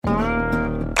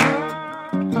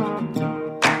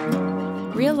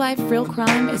Life, Real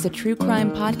Crime is a true crime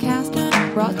podcast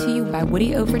brought to you by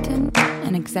Woody Overton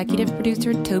and executive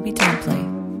producer Toby Templey.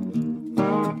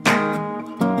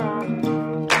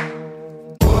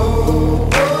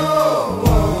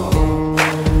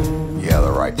 You have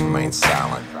the right to remain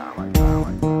silent.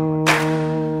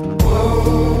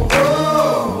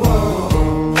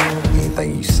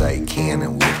 Anything you say can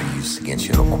and will be used against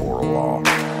you in a court of law.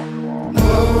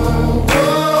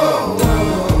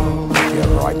 You have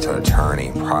the right to an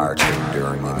attorney prior to and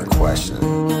during any questioning.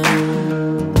 You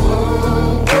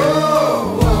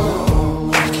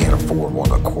can't afford one,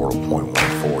 the court will appoint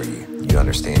one for you. You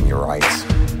understand your rights?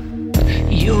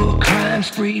 Your crime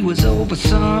spree was over,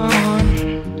 son.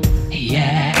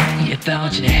 Yeah, you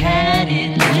thought you had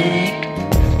it licked,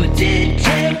 but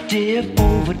Detective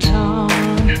Overton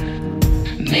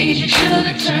made you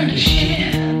sugar turn to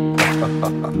shit.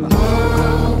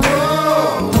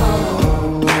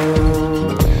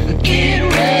 Get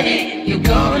ready, you're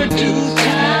gonna do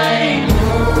time.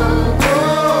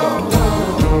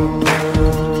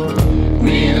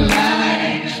 Real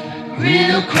life,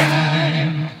 real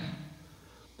crime.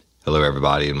 Hello,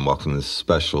 everybody, and welcome to this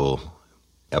special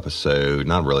episode.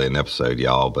 Not really an episode,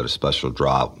 y'all, but a special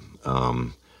drop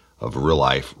of Real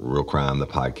Life, Real Crime, the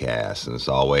podcast. And as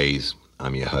always,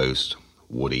 I'm your host,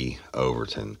 Woody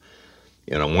Overton.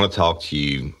 And I want to talk to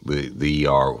you.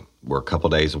 We're a couple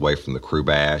days away from the Krewe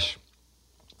Bash.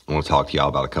 I want to talk to y'all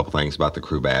about a couple things about the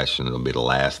Krewe Bash, and it'll be the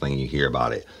last thing you hear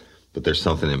about it. But there's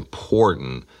something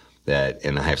important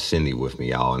and I have Cindy with me,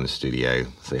 y'all, in the studio.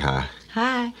 Say hi.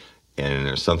 Hi. And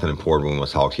there's something important we want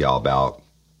to talk to y'all about,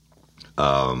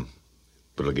 but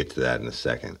we'll get to that in a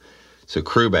second. So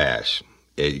Krewe Bash,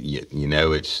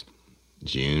 it's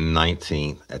June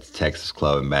 19th at the Texas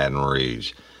Club in Baton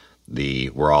Rouge.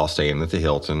 We're all staying at the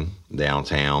Hilton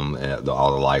downtown.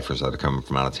 All the lifers that are coming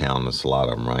from out of town, there's a lot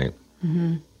of them, right?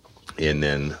 Mm-hmm. And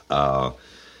then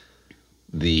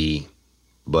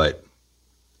but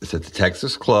it's at the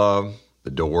Texas Club. The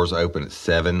doors open at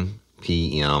 7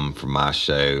 p.m. for my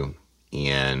show,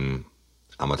 and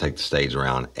I'm gonna take the stage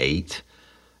around 8,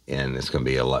 and it's gonna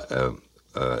be at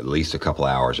least a couple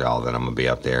hours, y'all, that I'm gonna be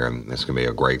up there, and it's gonna be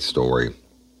a great story.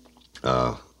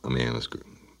 It's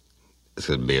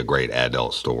gonna be a great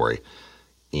adult story.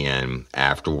 And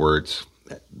afterwards,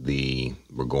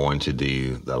 we're going to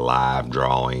do the live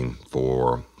drawing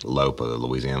for LOPA, the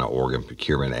Louisiana Organ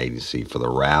Procurement Agency, for the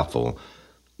raffle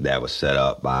that was set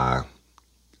up by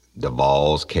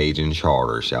Duvall's Cajun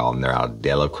Charters, y'all, and they're out of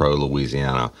Delacroix,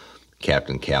 Louisiana.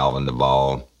 Captain Calvin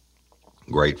Duvall,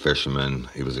 great fisherman.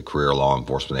 He was a career law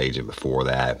enforcement agent before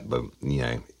that. But,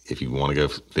 if you want to go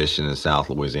fishing in South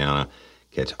Louisiana,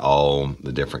 catch all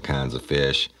the different kinds of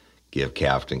fish, give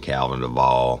Captain Calvin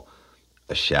Duvall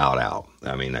a shout out.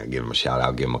 I mean, not give him a shout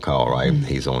out, give him a call, right? Mm-hmm.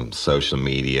 He's on social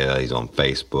media. He's on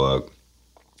Facebook.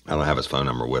 I don't have his phone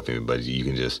number with me, but you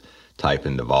can just type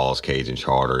in Duvall's Cajun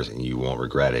Charters and you won't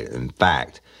regret it. In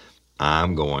fact,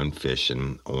 I'm going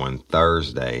fishing on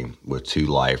Thursday with 2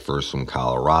 lifers from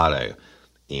Colorado,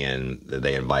 and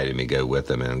they invited me to go with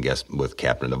them and guess with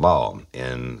Captain Duvall,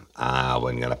 and I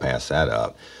wasn't going to pass that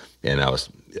up. And I was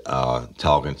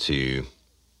talking to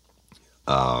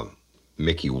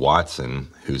Mickey Watson,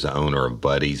 who's the owner of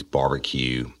Buddy's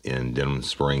Barbecue in Denham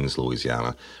Springs,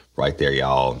 Louisiana, right there,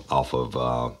 y'all, off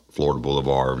of Florida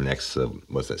Boulevard next to,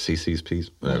 what's that, CC's Pizza?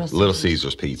 Little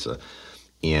Caesar's Pizza.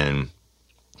 And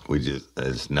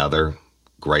it's another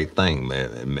great thing.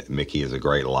 Mickey is a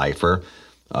great lifer.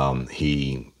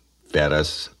 He fed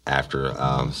us after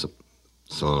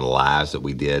some of the lives that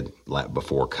we did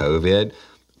before COVID,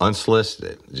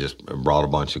 unsolicited, just brought a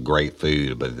bunch of great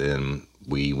food. But then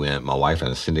we went, my wife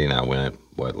and Cindy and I went,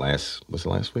 last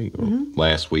week? Mm-hmm.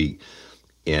 Last week,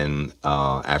 and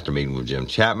after meeting with Jim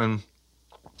Chapman,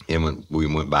 and we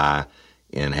went by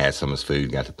and had some of his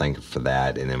food, got to thank him for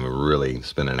that, and then we really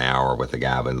spent an hour with the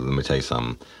guy. But let me tell you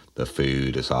something, the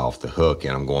food is off the hook,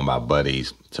 and I'm going by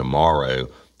Buddy's tomorrow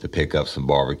to pick up some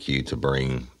barbecue to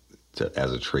bring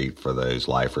as a treat for those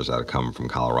lifers that are coming from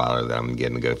Colorado that I'm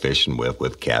getting to go fishing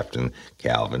with Captain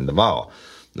Calvin Duvall,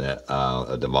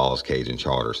 Duvall's Cajun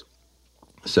Charters.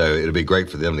 So it'll be great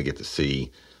for them to get to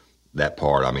see that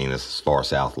part. I mean, it's as far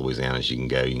south Louisiana as you can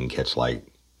go. You can catch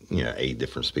 8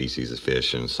 different species of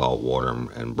fish and saltwater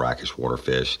and brackish water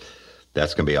fish.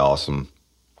 That's going to be awesome.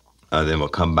 Then we'll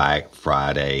come back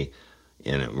Friday,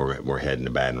 and we're heading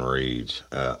to Baton Rouge.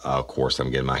 Of course,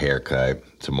 I'm getting my hair cut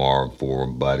tomorrow for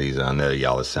Buddies. I know,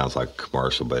 y'all, this sounds like a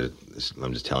commercial, but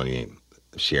I'm just telling you,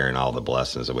 sharing all the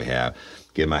blessings that we have.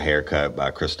 Getting my hair cut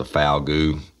by Crystal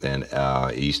Falgout, and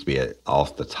it used to be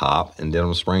Off the Top in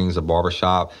Denham Springs, a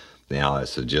barbershop. Now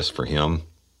it's just for him.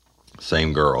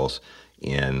 same girls,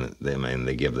 and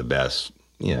they give the best,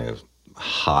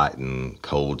 hot and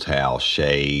cold towel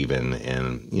shave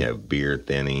and beard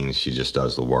thinning. She just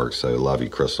does the work. So love you,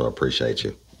 Crystal. I appreciate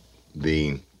you.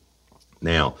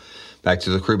 Now, back to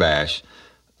the Crew Bash.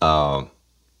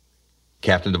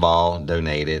 Captain Duvall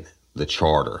donated the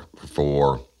charter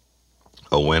for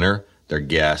a winter, their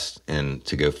guests, and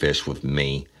to go fish with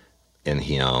me and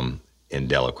him in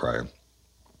Delacroix.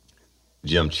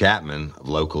 Jim Chapman of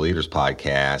Local Leaders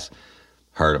Podcast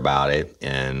heard about it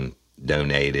and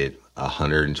donated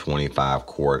 125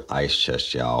 quart ice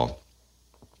chest, y'all,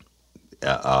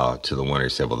 to the winter. He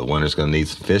said, well, the winter's going to need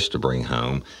some fish to bring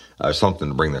home, or something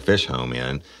to bring their fish home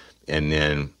in. And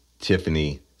then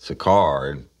Tiffany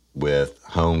Sicard with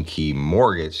Home Key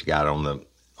Mortgage got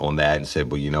on that and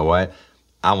said, well, you know what?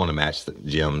 I want to match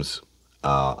Jim's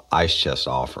ice chest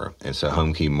offer. And so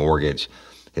Home Key Mortgage,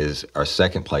 our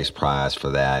second place prize for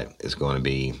that is going to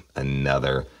be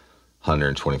another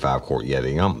 125 quart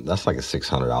Yeti. That's like a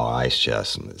 $600 ice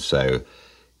chest. So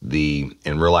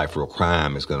in Real Life, Real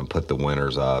Crime is going to put the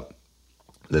winners up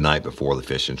the night before the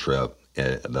fishing trip.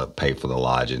 They'll pay for the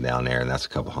lodging down there, and that's a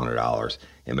couple $100,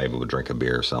 and maybe we'll drink a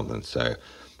beer or something. So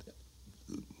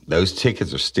those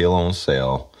tickets are still on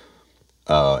sale,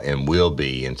 and will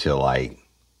be until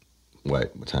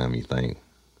what time you think?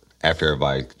 After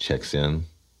everybody checks in?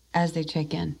 As they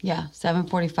check in, yeah.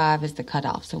 7:45 is the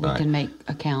cutoff, so we can make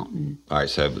a count. All right,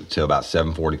 so till about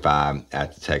 7:45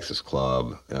 at the Texas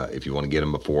Club. If you want to get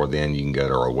them before then, you can go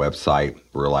to our website,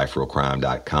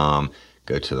 realliferealcrime.com.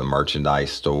 Go to the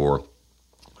merchandise store.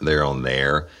 They're on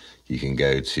there. You can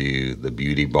go to the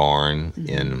Beauty Barn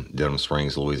in Denham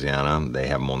Springs, Louisiana. They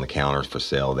have them on the counters for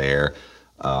sale there.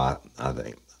 I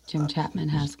think Jim Chapman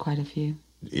has quite a few.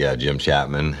 Yeah, Jim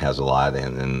Chapman has a lot,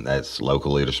 and that's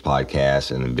Local Leaders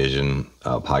Podcast and Envision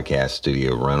Podcast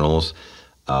Studio Rentals.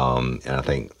 And I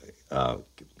think,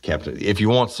 Captain, if you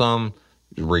want some,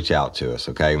 reach out to us,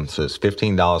 okay? So it's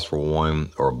 $15 for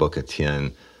one, or a book of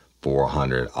 10 for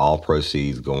 100. All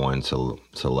proceeds going to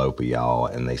LOPA, y'all,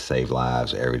 and they save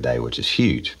lives every day, which is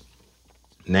huge.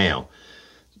 Now,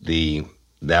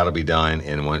 that'll be done,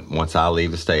 and once I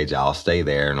leave the stage, I'll stay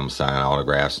there, and I'm signing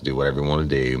autographs, do whatever you want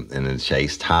to do, and then the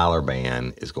Chase Tyler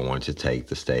Band is going to take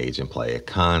the stage and play a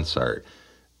concert.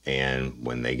 And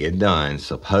when they get done,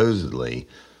 supposedly,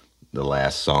 the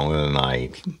last song of the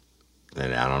night,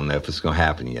 and I don't know if it's going to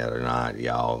happen yet or not,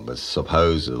 y'all, but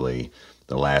supposedly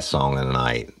the last song of the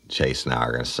night, Chase and I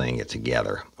are going to sing it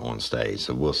together on stage.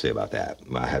 So we'll see about that.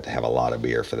 I have to have a lot of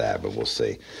beer for that, but we'll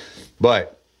see.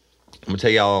 But I'm going to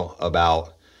tell y'all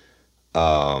about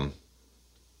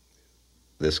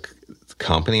this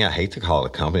company. I hate to call it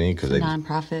a company because it's a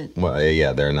nonprofit. Well,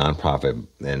 yeah, they're a nonprofit,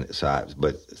 and so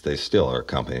but they still are a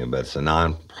company. But it's a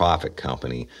nonprofit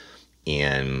company,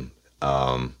 and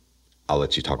I'll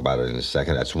let you talk about it in a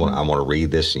second. I want to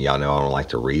read this, and y'all know I don't like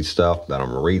to read stuff, but I'm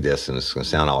going to read this, and it's going to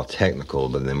sound all technical,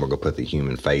 but then we're going to put the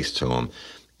human face to them,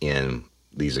 and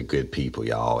these are good people,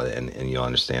 y'all, and you'll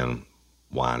understand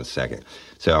why in a second.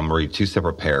 So I'm going to read two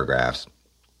separate paragraphs.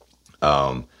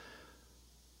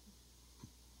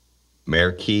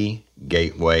 Marquee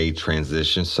Gateway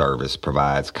Transition Service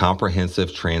provides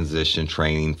comprehensive transition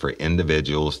training for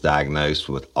individuals diagnosed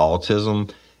with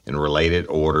autism and related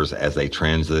orders as they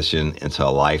transition into a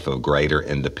life of greater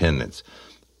independence.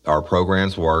 Our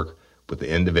programs work with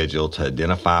the individual to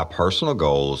identify personal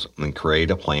goals and create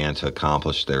a plan to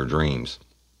accomplish their dreams.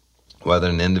 Whether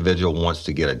an individual wants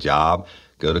to get a job,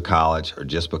 go to college, or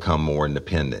just become more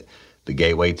independent, the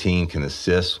Gateway team can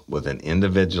assist with an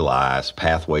individualized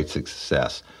pathway to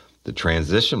success. The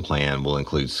transition plan will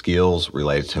include skills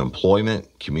related to employment,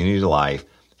 community life,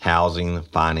 housing,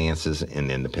 finances,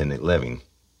 and independent living.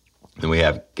 And we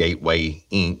have Gateway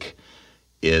Inc.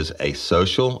 is a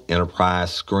social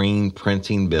enterprise screen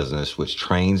printing business which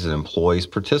trains and employs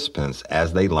participants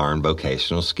as they learn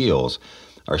vocational skills.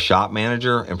 Our shop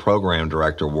manager and program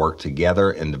director work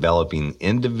together in developing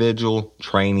individual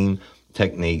training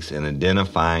techniques and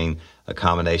identifying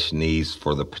accommodation needs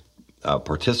for the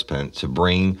participant to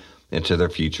bring into their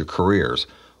future careers.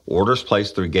 Orders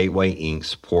placed through Gateway Inc.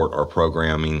 support our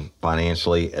programming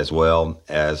financially, as well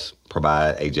as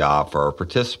provide a job for our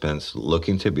participants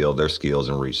looking to build their skills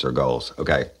and reach their goals.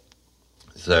 Okay,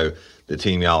 so the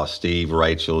team, y'all, is Steve,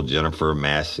 Rachel, Jennifer,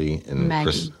 Massey, and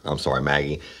Maggie.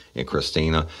 Maggie and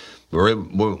Christina.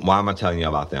 Why am I telling you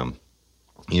about them?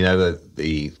 You know,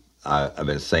 I've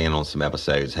been saying on some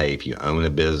episodes, hey, if you own a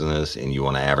business and you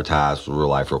want to advertise for Real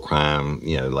Life, Real Crime,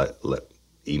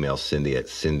 email Cindy at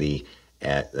Cindy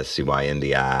at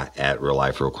CYNDI at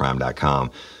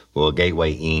realliferealcrime.com. Well,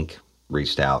 Gateway Inc.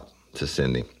 reached out to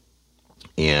Cindy,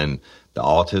 And the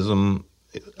autism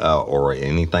or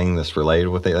anything that's related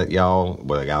with it, y'all,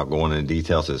 without going into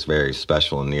details, it's very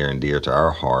special and near and dear to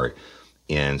our heart.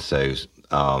 And so,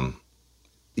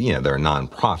 they're a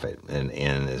nonprofit,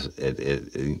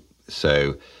 and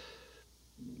so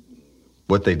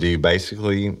what they do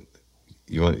basically,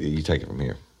 you take it from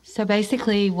here. So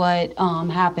basically, what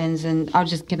happens, and I'm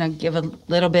just gonna give a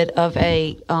little bit of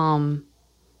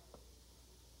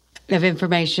of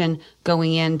information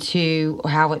going into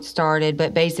how it started,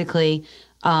 but basically,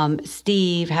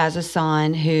 Steve has a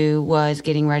son who was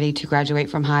getting ready to graduate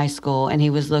from high school, and he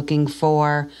was looking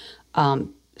for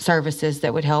services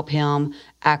that would help him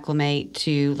acclimate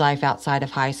to life outside of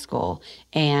high school.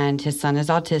 And his son is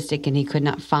autistic, and he could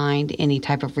not find any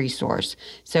type of resource,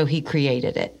 so he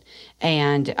created it.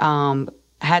 And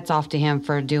hats off to him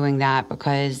for doing that,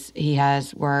 because he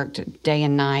has worked day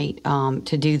and night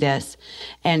to do this.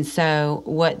 And so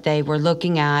what they were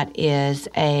looking at is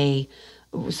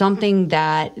something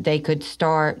that they could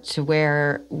start to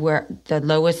where the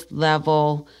lowest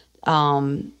level,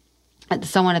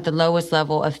 someone at the lowest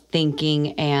level of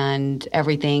thinking and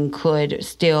everything could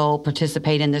still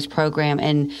participate in this program,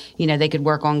 and they could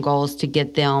work on goals to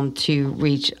get them to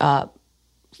reach up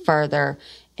further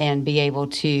and be able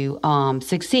to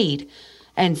succeed.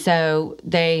 And so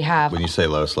they have... When you say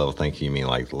lowest level thinking, you mean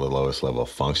like the lowest level of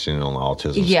functioning on the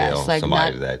autism yes, scale? Like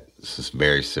somebody that's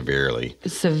very severely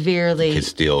could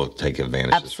still take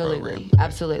advantage of this program.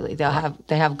 Absolutely.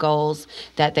 They have goals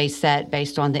that they set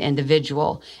based on the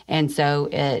individual. And so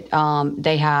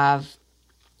they have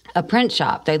a print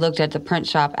shop. They looked at the print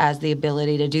shop as the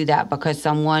ability to do that, because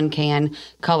someone can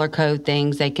color code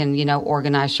things. They can,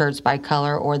 organize shirts by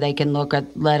color, or they can look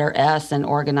at letter S and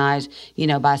organize,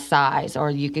 by size,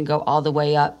 or you can go all the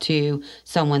way up to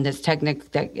someone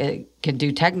that can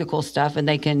do technical stuff, and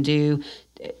they can do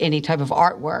any type of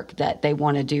artwork that they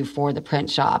want to do for the print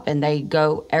shop. And they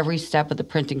go every step of the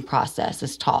printing process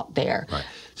is taught there. Right.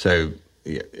 So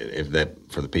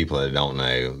for the people that don't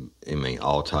know,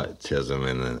 autism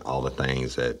and then all the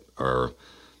things that are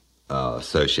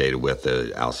associated with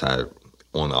the outside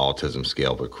on the autism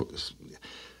scale, but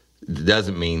it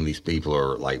doesn't mean these people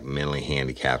are like mentally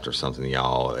handicapped or something,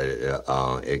 y'all.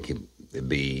 It could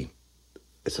be,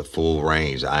 it's a full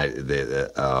range. I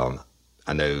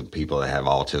know people that have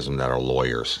autism that are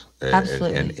lawyers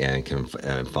and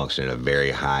can function at a very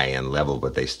high end level,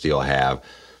 but they still have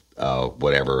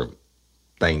whatever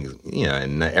things,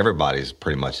 and everybody's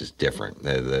pretty much is different.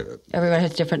 Everybody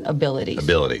has different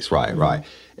abilities. Right, right.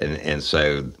 And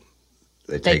so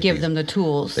they give them the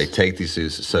tools. They take these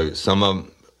tools. So some of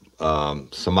them,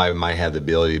 somebody might have the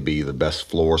ability to be the best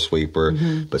floor sweeper,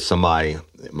 but somebody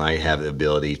might have the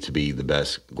ability to be the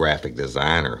best graphic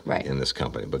designer in this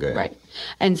company. But go ahead. Right.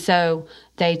 And so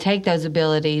they take those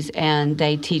abilities and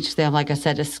they teach them, like I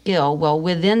said, a skill. Well,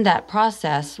 within that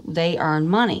process, they earn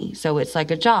money. So it's like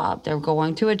a job. They're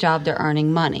going to a job, they're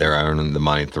earning money. They're earning the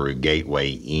money through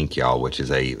Gateway Inc., y'all, which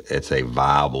is it's a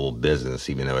viable business,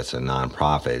 even though it's a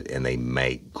nonprofit, and they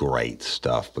make great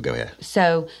stuff. But go ahead.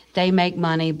 So they make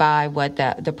money by what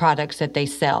the products that they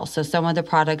sell. So some of the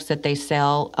products that they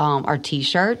sell are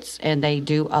T-shirts, and they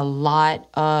do a lot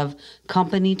of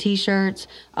company T-shirts,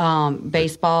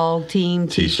 baseball team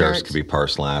T-shirts. Could be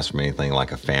personalized from anything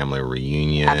like a family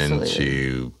reunion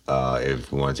to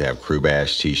if we wanted to have Crew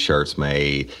Bash T-shirts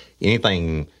made,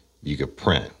 anything you could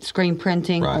print. Screen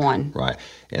printing on. Right.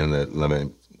 And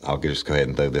I'll just go ahead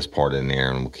and throw this part in there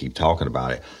and we'll keep talking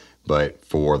about it. But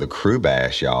for the Crew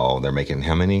Bash, y'all, they're making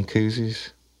how many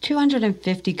koozies?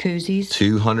 250 koozies.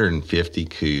 250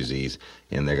 koozies.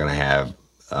 And they're going to have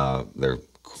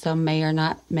some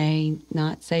may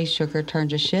not say sugar turned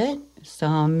to shit.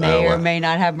 Some may or may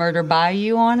not have Murder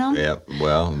Bayou on them. Yeah,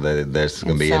 well, that's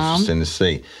going to be interesting to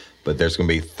see. But there's going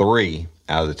to be 3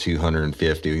 out of the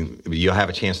 250. You'll have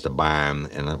a chance to buy them.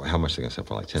 And how much are they going to sell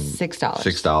for? Like $6.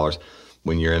 $6.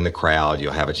 When you're in the crowd,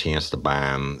 you'll have a chance to buy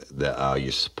them.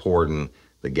 You're supporting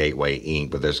the Gateway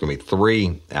Inc., but there's going to be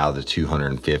 3 out of the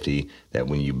 250 that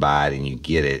when you buy it and you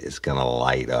get it, it's going to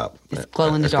light up. It's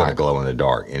glow in the dark. It's going to glow in the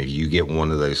dark. And if you get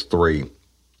one of those 3,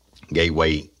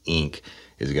 Gateway Inc.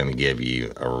 is going to give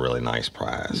you a really nice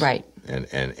prize. Right. And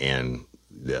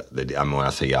when I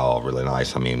say y'all really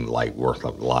nice, I mean like worth a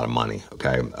lot of money,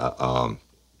 okay?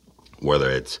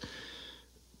 Whether it's...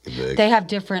 They have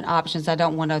different options. I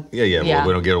don't want to... Yeah. Well,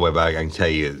 we don't get away, but I can tell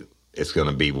you it's going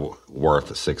to be worth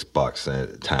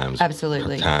 $6 at times.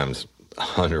 Absolutely. Times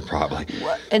 100 probably.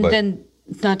 And then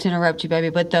not to interrupt you, baby,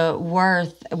 but the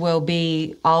worth will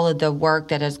be all of the work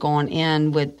that has gone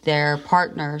in with their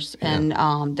partners and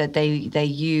that they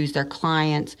use, their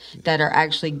clients that are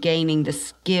actually gaining the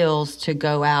skills to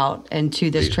go out and to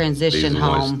this transition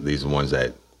home. These are the ones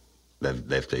that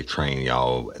they train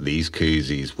y'all. These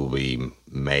koozies will be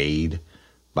made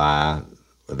by,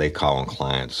 they call them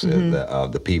clients,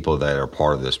 the people that are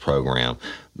part of this program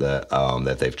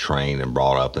that they've trained and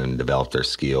brought up and developed their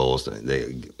skills.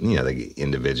 They get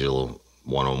individual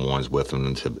one-on-ones with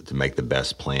them to make the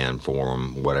best plan for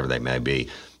them, whatever they may be.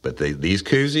 But these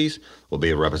koozies will be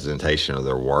a representation of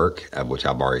their work, which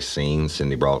I've already seen.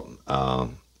 Cindy brought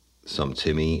some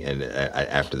to me, and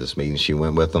after this meeting, she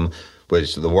went with them.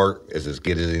 Which the work is as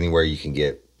good as anywhere you can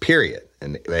get, period.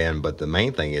 But the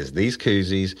main thing is these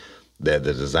koozies, the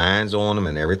designs on them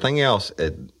and everything else,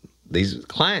 these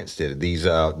clients did it.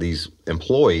 These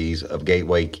employees of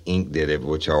Gateway Inc. did it,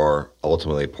 which are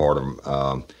ultimately part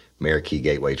of Marquee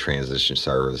Gateway Transition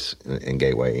Service and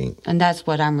Gateway Inc. And that's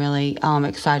what I'm really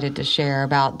excited to share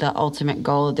about the ultimate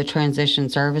goal of the transition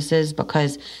services,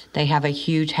 because they have a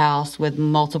huge house with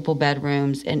multiple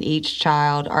bedrooms, and each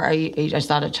child, or it's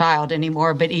not a child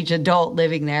anymore, but each adult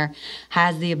living there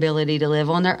has the ability to live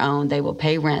on their own. They will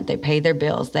pay rent, they pay their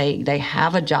bills, they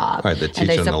have a job, right, and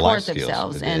they support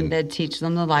themselves, and they teach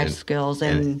them the life skills.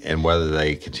 And whether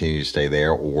they continue to stay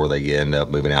there or they end up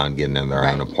moving out and getting in their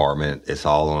own apartment, it's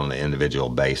all on an individual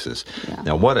basis. Yeah.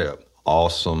 Now, what an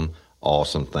awesome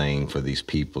thing for these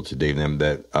people to do. Them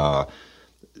that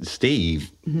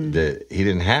Steve, that he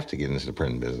didn't have to get into the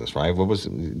printing business, right? What was he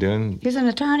doing? He was an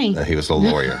attorney. He was a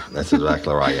lawyer. That's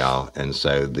exactly right, y'all. And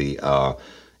so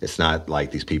it's not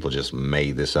like these people just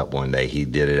made this up one day. He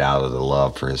did it out of the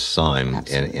love for his son,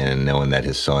 and knowing that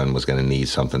his son was going to need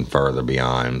something further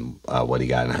beyond what he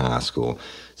got in high school.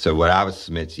 So what I would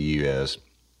submit to you is,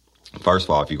 first of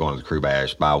all, if you're going to the Crew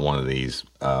Bash, buy one of these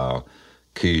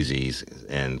koozies,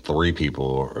 and 3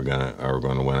 people are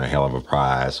going to win a hell of a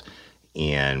prize.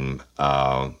 And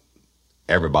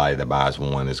everybody that buys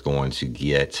one is going to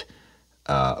get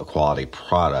a quality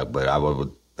product. But I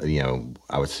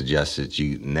would suggest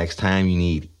that next time you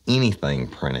need anything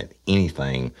printed,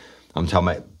 anything, I'm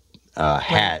talking about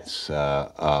hats,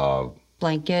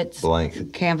 blankets,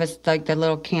 canvas, like the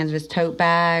little canvas tote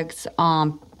bags,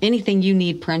 anything you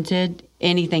need printed,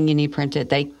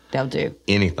 they'll do.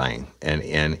 Anything.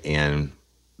 And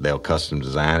they'll custom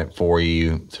design it for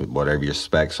you to whatever your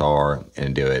specs are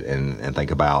and do it. And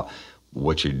think about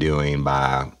what you're doing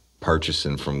by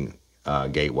purchasing from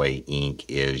Gateway Inc.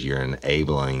 is you're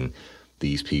enabling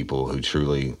these people who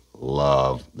truly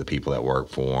love the people that work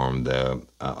for them, the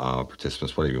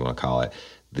participants, whatever you want to call it,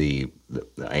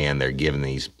 and they're giving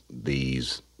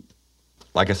these,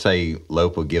 like I say,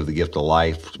 Lope will give the gift of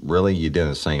life. Really, you're doing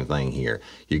the same thing here.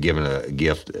 You're giving a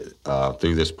gift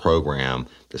through this program,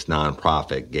 this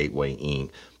nonprofit, Gateway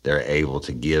Inc. They're able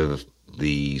to give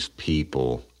these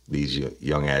people, these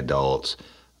young adults,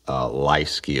 life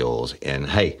skills. And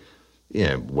hey,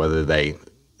 whether they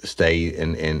stay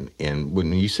in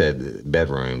when you said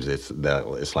bedrooms, it's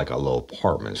like a little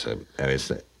apartment. So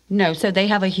no, so they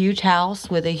have a huge house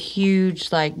with a huge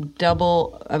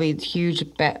huge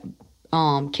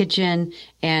kitchen,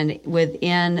 and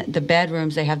within the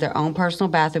bedrooms they have their own personal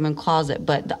bathroom and closet,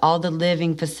 but all the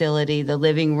living facility, the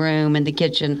living room and the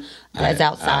kitchen is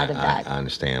outside of that. I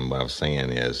understand. What I was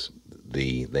saying is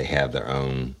they have their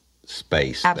own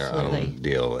space, absolutely, their own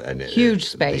deal, and huge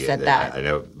space at that. I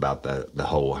know about the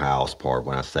whole house part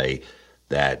when I say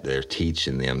that they're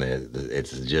teaching them that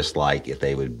it's just like if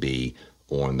they would be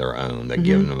on their own. They're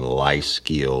giving them the life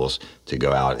skills to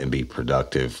go out and be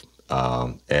productive,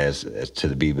 as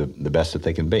to be the best that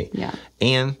they can be. Yeah.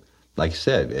 And like you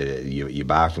said, you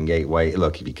buy from Gateway.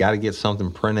 Look, if you got to get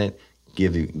something printed,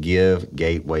 give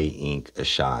Gateway Inc. a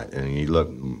shot. And you look,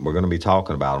 we're going to be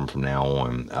talking about them from now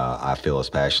on. I feel as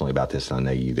passionately about this, and I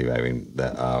know you do. I mean,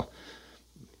 go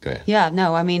ahead. Yeah,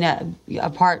 no, I mean,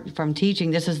 apart from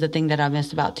teaching, this is the thing that I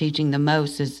miss about teaching the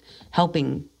most is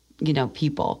helping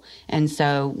people. And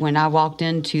so when I walked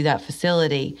into that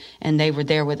facility and they were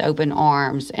there with open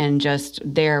arms and just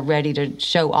they're ready to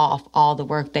show off all the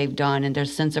work they've done and their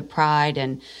sense of pride,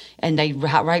 and they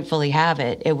rightfully have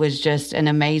it. It was just an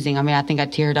amazing. I mean, I think I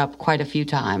teared up quite a few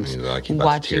times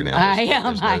watching. I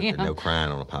am. No crying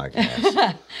on a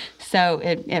podcast. So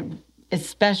it's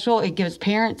special. It gives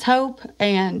parents hope,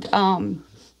 and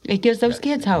it gives those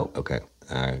kids hope. Okay.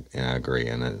 I agree,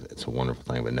 and it's a wonderful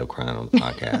thing, but no crying on the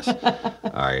podcast.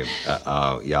 All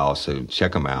right, y'all, so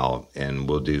check them out, and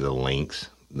we'll do the links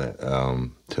to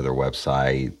their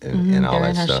website and all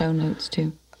that stuff. They're in our show notes,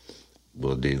 too.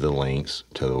 we'll do the links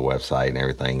to the website and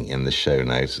everything in the show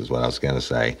notes, is what I was going to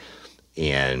say.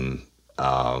 And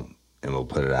we'll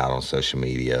put it out on social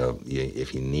media.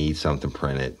 If you need something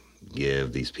printed,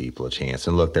 give these people a chance.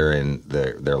 And look,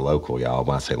 they're local, y'all.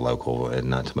 When I say local, and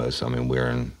not to most, I mean we're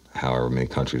in however many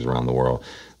countries around the world.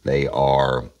 They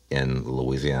are in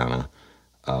Louisiana,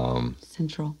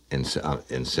 Central in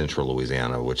central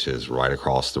Louisiana, which is right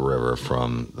across the river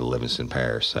from the Livingston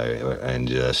Parish, so and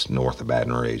just north of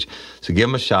Baton Rouge. So give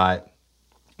them a shot.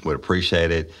 Would appreciate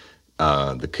it.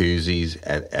 The koozies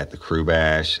at the Crew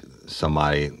Bash.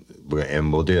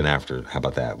 And we'll do an after. How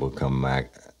about that? We'll come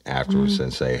back afterwards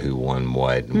and say who won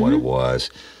what and what it was,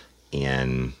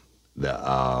 and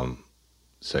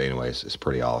so anyways, it's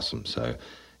pretty awesome. So,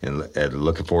 and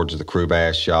looking forward to the Crew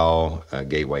Bash, y'all.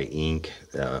 Gateway Inc.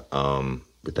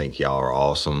 We think y'all are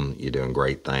awesome. You're doing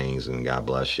great things, and God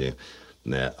bless you.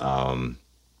 Back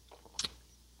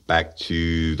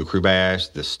to the Crew Bash.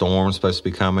 The storm's supposed to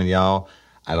be coming, y'all.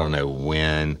 I don't know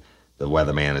when the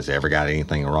weatherman has ever got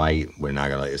anything right.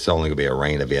 It's only gonna be a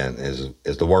rain event.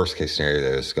 Is the worst case scenario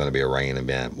that it's gonna be a rain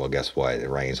event. Well, guess what? It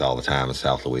rains all the time in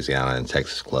South Louisiana, and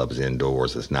Texas Club is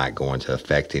indoors. It's not going to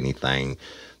affect anything.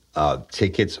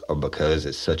 Tickets are, because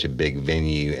it's such a big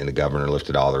venue and the governor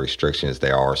lifted all the restrictions,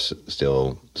 there are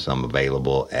still some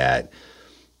available at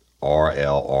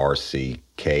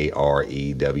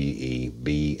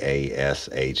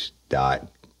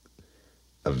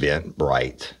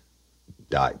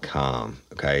rlrckrewebash.eventbrite.com.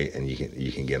 Okay, and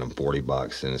you can get them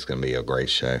 $40, and it's going to be a great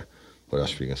show. What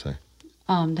else were you going to say?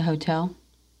 The hotel,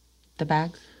 the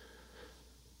bags.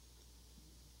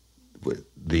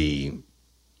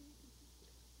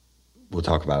 We'll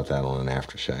talk about that on an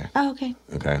after show. Oh, okay.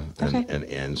 Okay.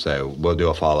 And so we'll do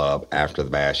a follow-up after the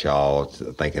bash, y'all,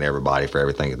 thanking everybody for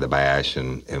everything at the bash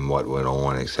and what went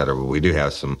on, et cetera. But we do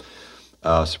have some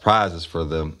surprises for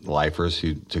the lifers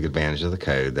who took advantage of the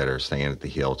code that are staying at the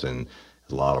Hilton.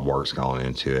 A lot of work's gone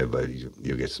into it, but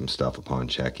you'll get some stuff upon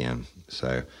check-in.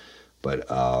 So, but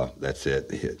that's it.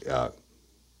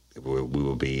 We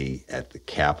will be at the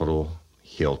Capitol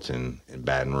Hilton in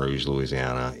Baton Rouge,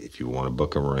 Louisiana. If you want to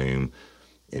book a room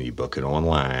and you book it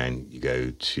online, you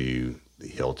go to the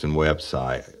Hilton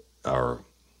website,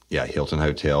 Hilton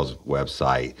Hotel's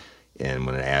website, and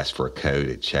when it asks for a code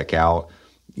at checkout,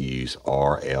 use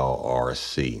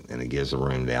RLRC, and it gives the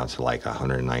room down to like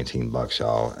 $119,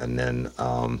 y'all. And then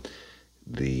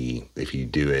if you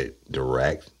do it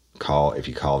direct, if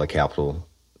you call the Capitol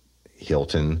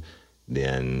Hilton,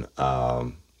 then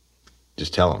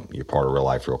just tell them you're part of Real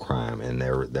Life, Real Crime, and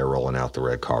they're rolling out the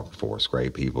red carpet for us.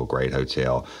 Great people, great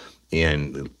hotel.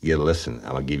 And listen,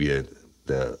 I'm gonna give you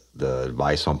the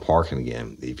advice on parking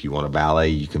again. If you want to valet,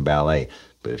 you can valet,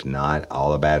 but if not,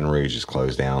 all of Baton Rouge is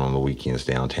closed down on the weekends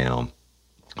downtown.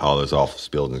 All those office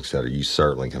buildings, etc. You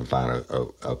certainly can find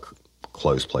a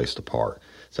close place to park.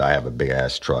 So I have a big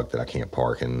ass truck that I can't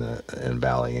park in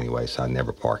valet anyway, so I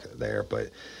never park it there. But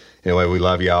anyway, we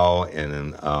love y'all,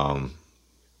 and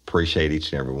appreciate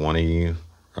each and every one of you,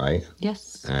 right?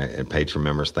 Yes. And Patreon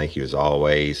members, thank you as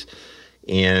always.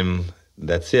 And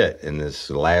that's it. And this is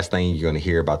the last thing you're going to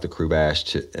hear about the Crew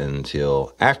Bash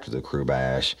until after the Crew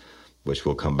Bash, which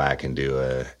we'll come back and do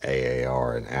a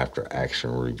AAR, an after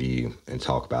action review, and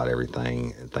talk about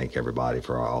everything and thank everybody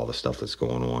for all the stuff that's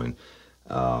going on.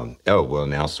 We'll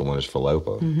announce the winners for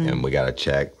LOPA. Mm-hmm. And we got to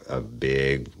check a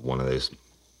big one of those,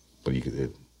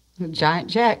 Giant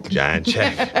check. Giant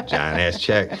ass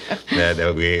check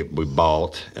that we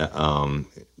bought.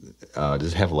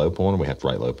 Does it have LOPA on it? We have to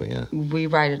write LOPA in. We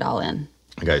write it all in.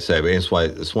 Okay, so it's one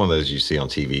of those you see on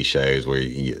TV shows where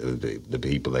the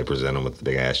people, they present them with the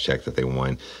big ass check that they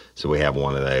won. So we have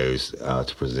one of those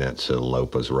to present to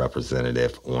LOPA's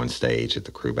representative on stage at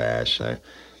the Crew Bash. So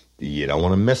you don't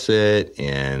want to miss it,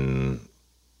 and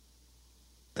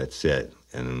that's it.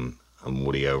 And I'm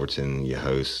Woody Overton, your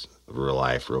host of Real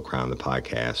Life, Real Crime, the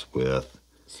podcast with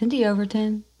Cindy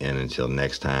Overton. And until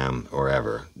next time or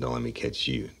ever, don't let me catch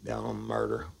you down on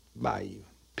Murder Bayou.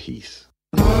 Peace.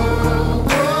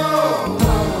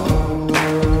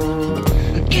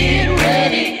 Get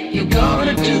ready, you're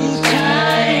gonna do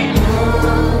time.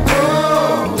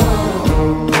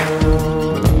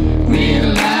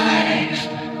 Real life,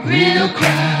 real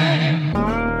crime.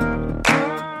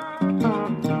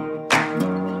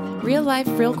 Real Life,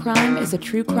 Real Crime is a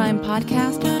true crime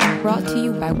podcast brought to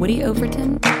you by Woody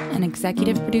Overton and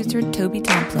executive producer Toby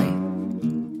Tomplay.